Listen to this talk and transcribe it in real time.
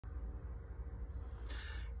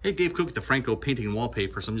Hey, Dave Cook at the Franco Painting and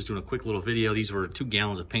Wallpaper. So I'm just doing a quick little video. These were 2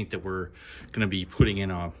 gallons of paint that we're going to be putting in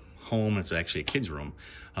a home. It's actually a kid's room.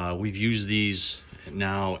 We've used these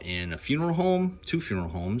now in a funeral home, 2 funeral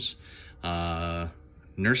homes,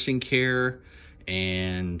 nursing care,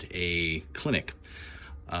 and a clinic.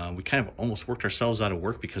 We kind of almost worked ourselves out of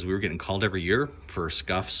work because we were getting called every year for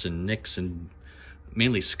scuffs and nicks, and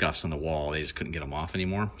mainly scuffs on the wall. They just couldn't get them off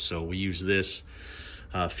anymore. So we use this.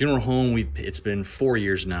 Funeral home, it's been 4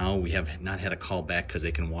 years now. We have not had a call back because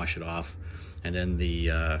they can wash it off. And then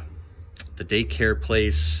the daycare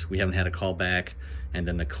place, we haven't had a call back. And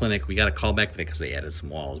then the clinic, we got a call back because they added some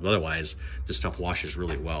walls. But otherwise, this stuff washes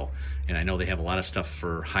really well. And I know they have a lot of stuff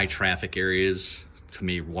for high traffic areas, to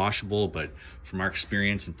me, washable, but from our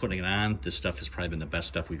experience in putting it on, this stuff has probably been the best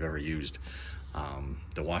stuff we've ever used.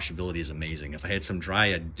 The washability is amazing. If I had some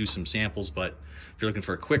dry, I'd do some samples, but if you're looking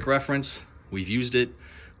for a quick reference, we've used it.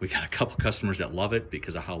 We got a couple customers that love it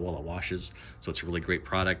because of how well it washes. So it's a really great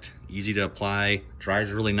product, easy to apply,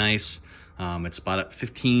 dries really nice. It's about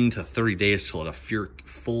 15 to 30 days till a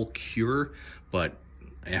full cure, but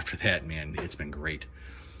after that, man, it's been great.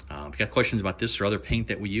 If you got questions about this or other paint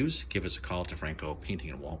that we use, give us a call to Franco Painting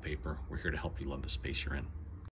and Wallpaper. We're here to help you love the space you're in.